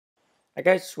Hi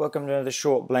guys, welcome to another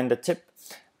short Blender tip,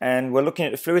 and we're looking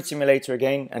at the fluid simulator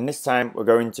again, and this time we're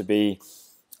going to be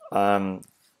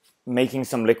making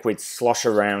some liquid slosh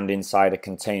around inside a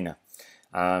container.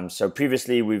 So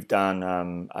previously we've done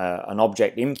an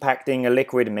object impacting a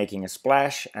liquid and making a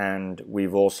splash, and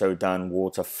we've also done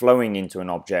water flowing into an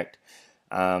object.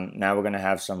 Now we're going to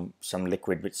have some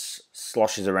liquid which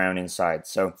sloshes around inside.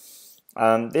 So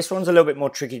this one's a little bit more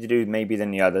tricky to do maybe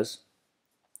than the others.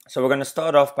 So we're going to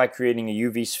start off by creating a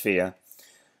UV sphere.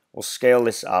 We'll scale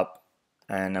this up,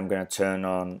 and I'm going to turn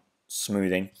on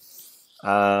smoothing.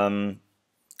 Then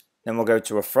we'll go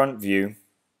to a front view.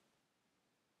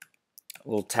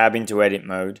 We'll tab into edit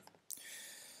mode.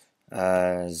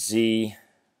 Z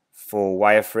for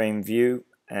wireframe view,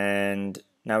 and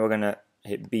now we're going to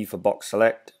hit B for box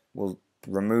select. We'll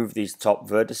remove these top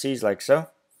vertices like so,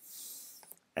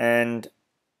 and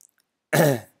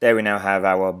there we now have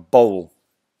our bowl.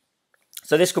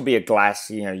 So this could be a glass.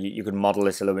 You could model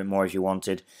this a little bit more if you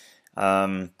wanted.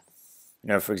 For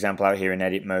example, out here in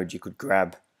edit mode, you could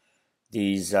grab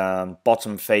these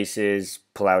bottom faces,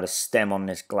 pull out a stem on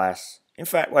this glass. In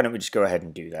fact, why don't we just go ahead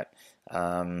and do that?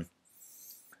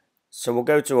 So we'll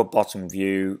go to a bottom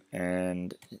view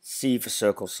and C for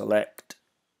circle select.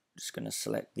 Just going to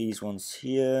select these ones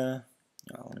here.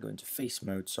 I want to go into face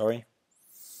mode, sorry.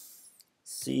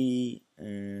 C,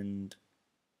 and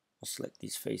I'll select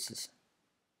these faces.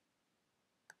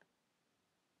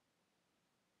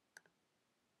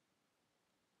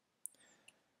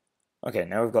 Okay,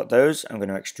 now we've got those. I'm going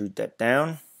to extrude that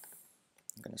down.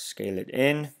 I'm going to scale it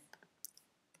in.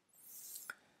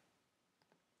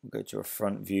 We'll go to a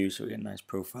front view so we get a nice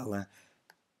profile there.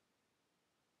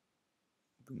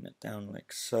 Bring that down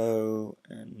like so,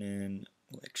 and then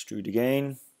we'll extrude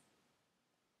again.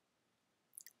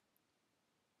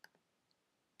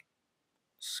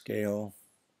 Scale.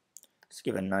 Let's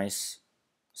give a nice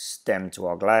stem to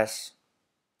our glass.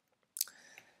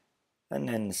 And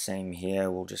then the same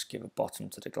here, we'll just give a bottom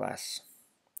to the glass.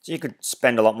 So you could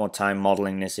spend a lot more time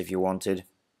modeling this if you wanted.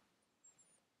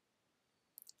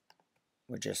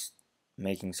 We're just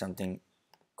making something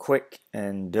quick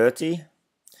and dirty.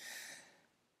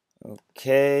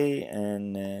 Okay,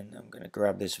 and then I'm going to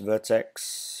grab this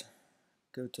vertex,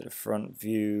 go to the front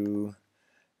view,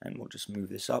 and we'll just move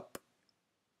this up.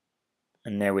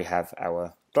 And there we have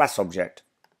our glass object.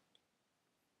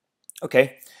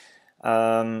 Okay,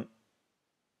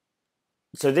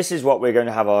 so this is what we're going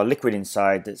to have our liquid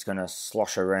inside that's going to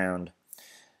slosh around.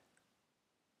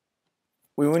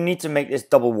 We will need to make this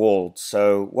double walled.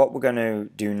 So what we're going to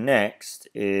do next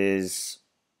is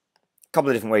a couple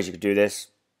of different ways you could do this.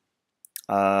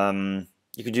 You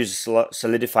could use a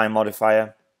solidify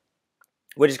modifier.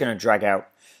 We're just going to drag out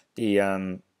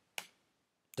the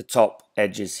top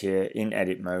edges here in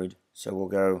edit mode. So we'll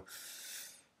go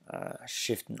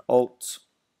Shift and Alt,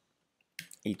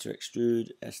 E to extrude,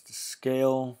 S to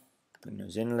scale, bring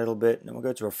those in a little bit. Then we'll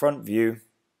go to a front view,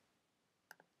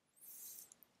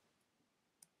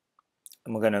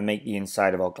 and we're going to make the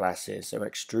inside of our glass here. So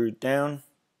extrude down,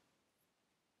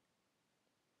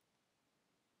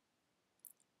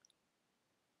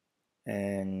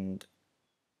 and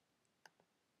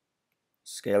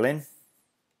scale in.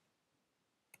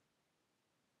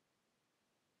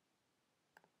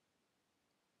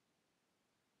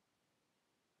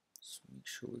 Just make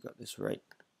sure we got this right.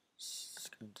 Let's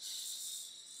go to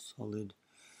solid.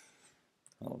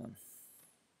 Hold on.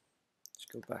 Let's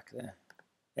go back there.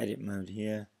 Edit mode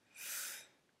here.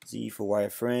 Z for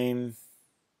wireframe.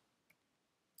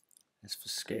 S for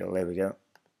scale. There we go.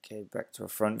 Okay, back to a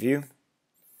front view.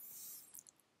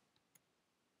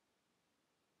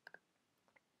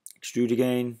 Extrude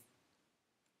again.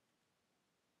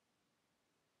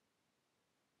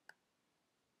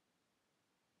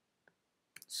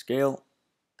 Scale.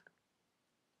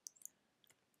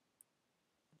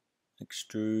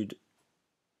 Extrude.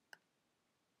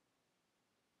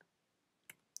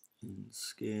 And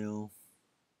scale.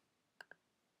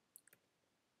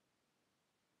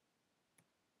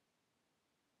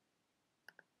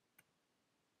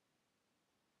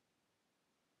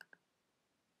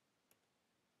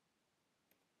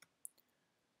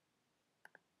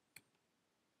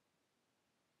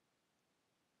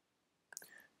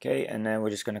 Okay, and then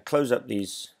we're just going to close up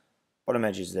these bottom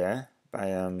edges there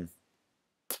by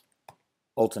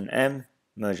Alt and M,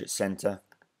 merge at center,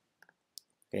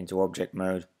 get into object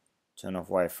mode, turn off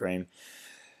wireframe.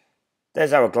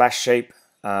 There's our glass shape.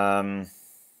 Going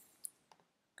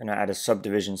to add a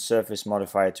subdivision surface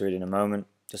modifier to it in a moment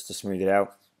just to smooth it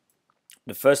out.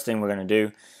 The first thing we're going to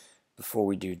do before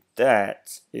we do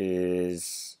that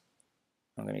is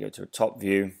I'm going to go to a top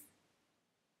view,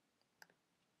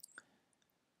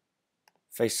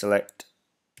 face select,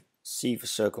 C for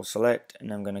circle select,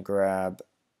 and I'm going to grab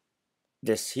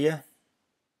this here.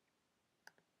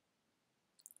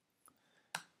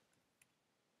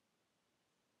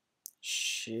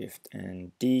 Shift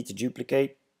and D to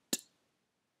duplicate,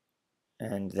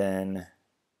 and then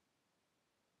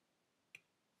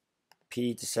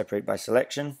P to separate by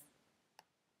selection.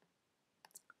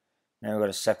 Now we've got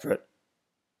a separate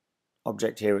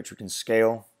object here which we can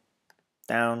scale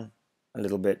down a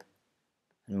little bit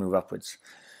and move upwards.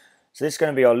 So this is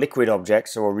going to be our liquid object,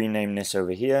 so we'll rename this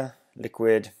over here,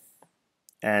 liquid,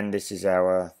 and this is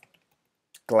our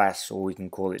glass, or we can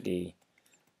call it the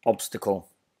obstacle.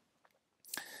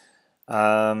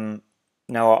 Now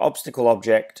our obstacle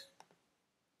object,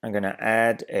 I'm going to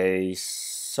add a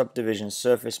subdivision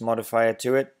surface modifier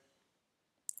to it.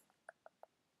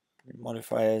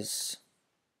 Modifiers,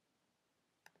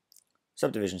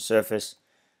 subdivision surface,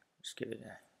 just give it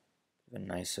a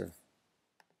nicer,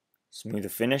 smoother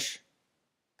finish.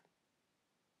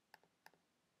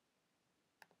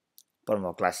 Bottom of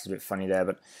our glass is a bit funny there,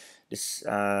 but this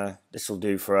will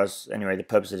do for us. Anyway, the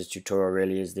purpose of this tutorial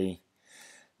really is the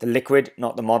liquid,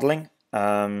 not the modeling.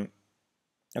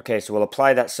 Okay, so we'll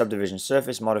apply that subdivision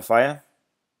surface modifier.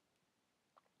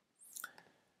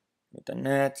 We've done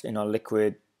that. In our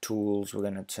liquid tools, we're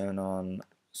going to turn on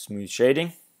smooth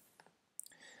shading.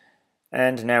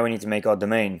 And now we need to make our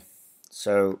domain.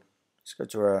 So let's go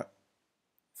to our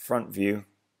front view.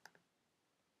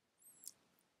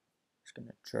 Just going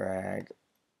to drag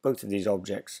both of these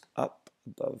objects up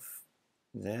above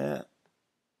there.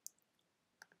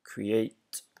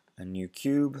 Create a new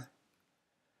cube,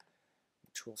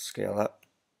 which will scale up.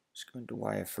 Just go into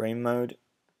wireframe mode.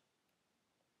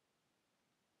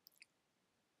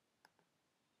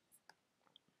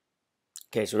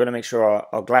 Okay, so we're going to make sure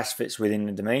our glass fits within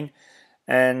the domain.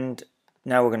 And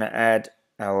now we're going to add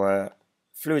our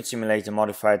fluid simulator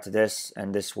modifier to this,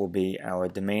 and this will be our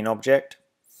domain object.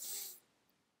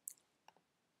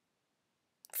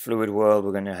 Fluid world,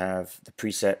 we're going to have the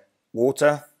preset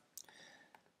water.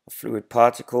 Fluid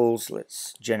particles,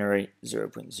 let's generate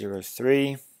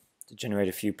 0.03 to generate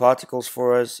a few particles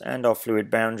for us, and our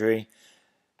fluid boundary,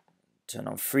 turn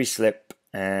on free slip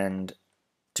and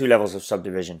 2 levels of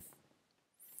subdivision.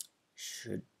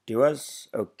 Should do us.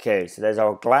 Okay, so there's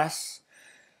our glass.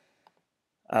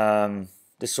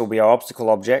 This will be our obstacle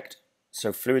object.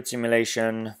 So fluid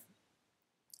simulation,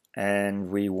 and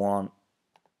we want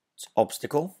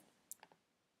obstacle.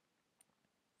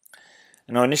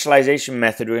 In our initialization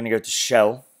method, we're going to go to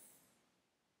shell,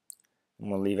 and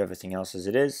we'll leave everything else as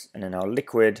it is. And then our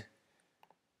liquid,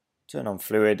 turn on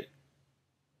fluid,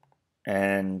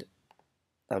 and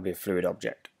that'll be a fluid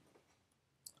object.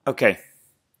 Okay,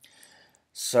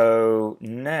 so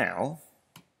now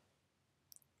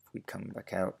if we come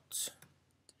back out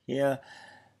here,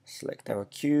 select our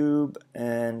cube,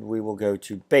 and we will go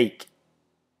to bake.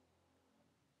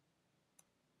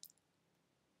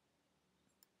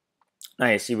 Now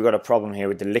you see we've got a problem here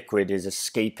with the liquid is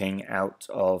escaping out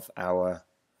of our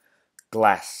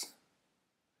glass.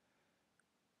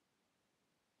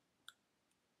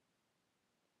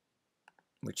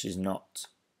 Which is not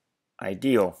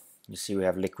ideal. You see we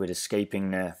have liquid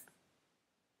escaping there.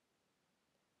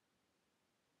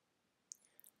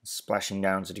 Splashing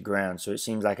down to the ground. So it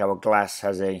seems like our glass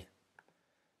has a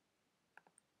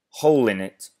hole in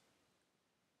it,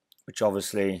 which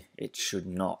obviously it should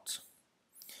not.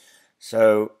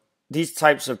 So these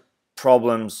types of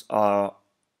problems are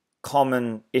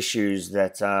common issues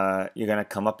that you're going to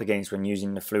come up against when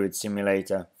using the fluid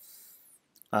simulator.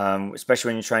 Especially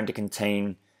when you're trying to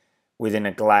contain within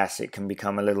a glass, it can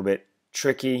become a little bit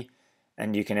tricky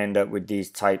and you can end up with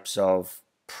these types of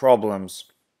problems.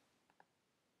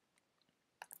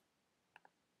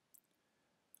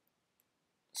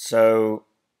 So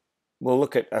we'll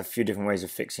look at a few different ways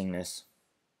of fixing this.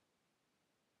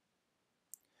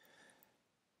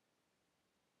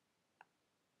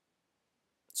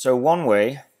 So one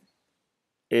way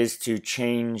is to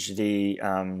change the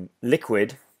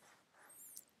liquid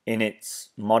in its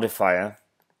modifier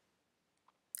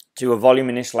to a volume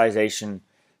initialization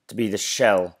to be the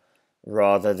shell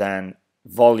rather than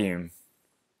volume.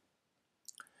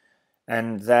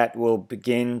 And that will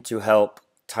begin to help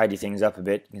tidy things up a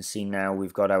bit. You can see now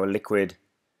we've got our liquid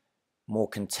more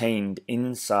contained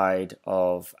inside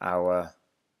of our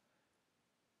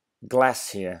glass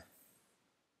here.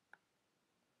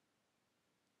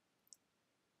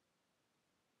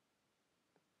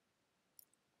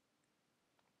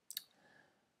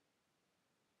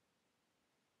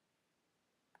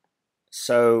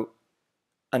 So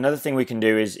another thing we can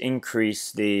do is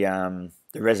increase the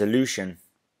resolution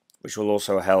which will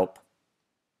also help.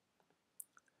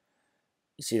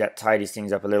 You see that tidies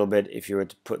things up a little bit. If you were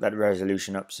to put that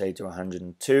resolution up, say, to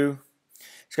 102.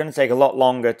 It's going to take a lot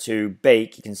longer to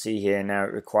bake. You can see here now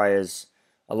it requires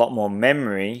a lot more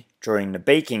memory during the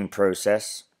baking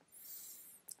process.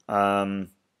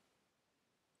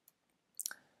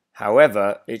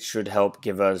 However, it should help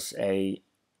give us a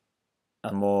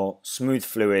more smooth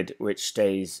fluid which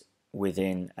stays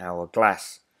within our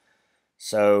glass.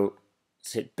 So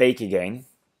let's hit bake again.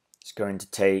 It's going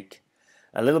to take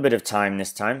a little bit of time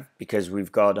this time because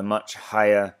we've got a much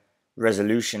higher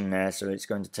resolution there, so it's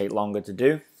going to take longer to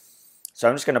do. So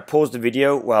I'm just going to pause the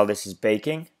video while this is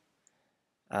baking,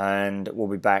 and we'll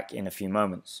be back in a few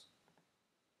moments.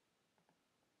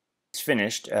 It's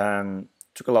finished.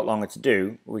 Took a lot longer to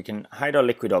do. We can hide our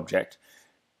liquid object,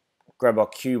 grab our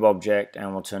cube object,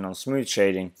 and we'll turn on smooth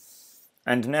shading.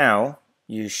 And now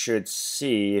you should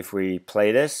see, if we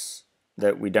play this,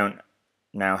 that we don't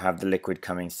now have the liquid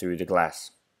coming through the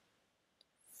glass.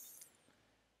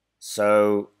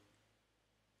 So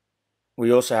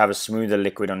we also have a smoother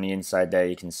liquid on the inside there.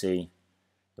 You can see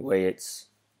the way it's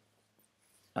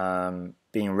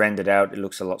being rendered out. It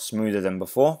looks a lot smoother than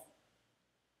before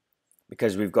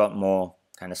because we've got more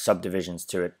kind of subdivisions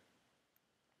to it.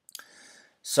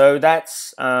 So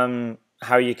that's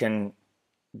how you can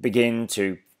begin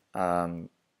to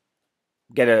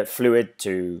get a fluid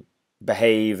to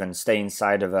behave and stay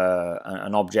inside of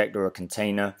an object or a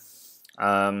container.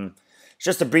 It's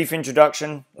just a brief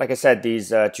introduction. Like I said,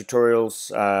 these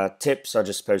tutorials, tips are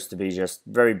just supposed to be just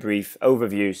very brief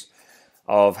overviews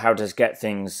of how to get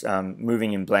things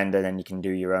moving in Blender. Then you can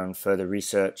do your own further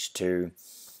research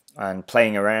and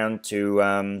playing around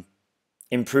to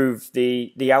improve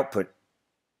the output.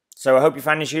 So I hope you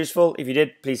found this useful. If you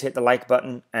did, please hit the like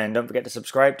button and don't forget to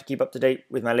subscribe to keep up to date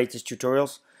with my latest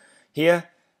tutorials here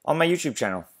on my YouTube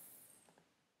channel.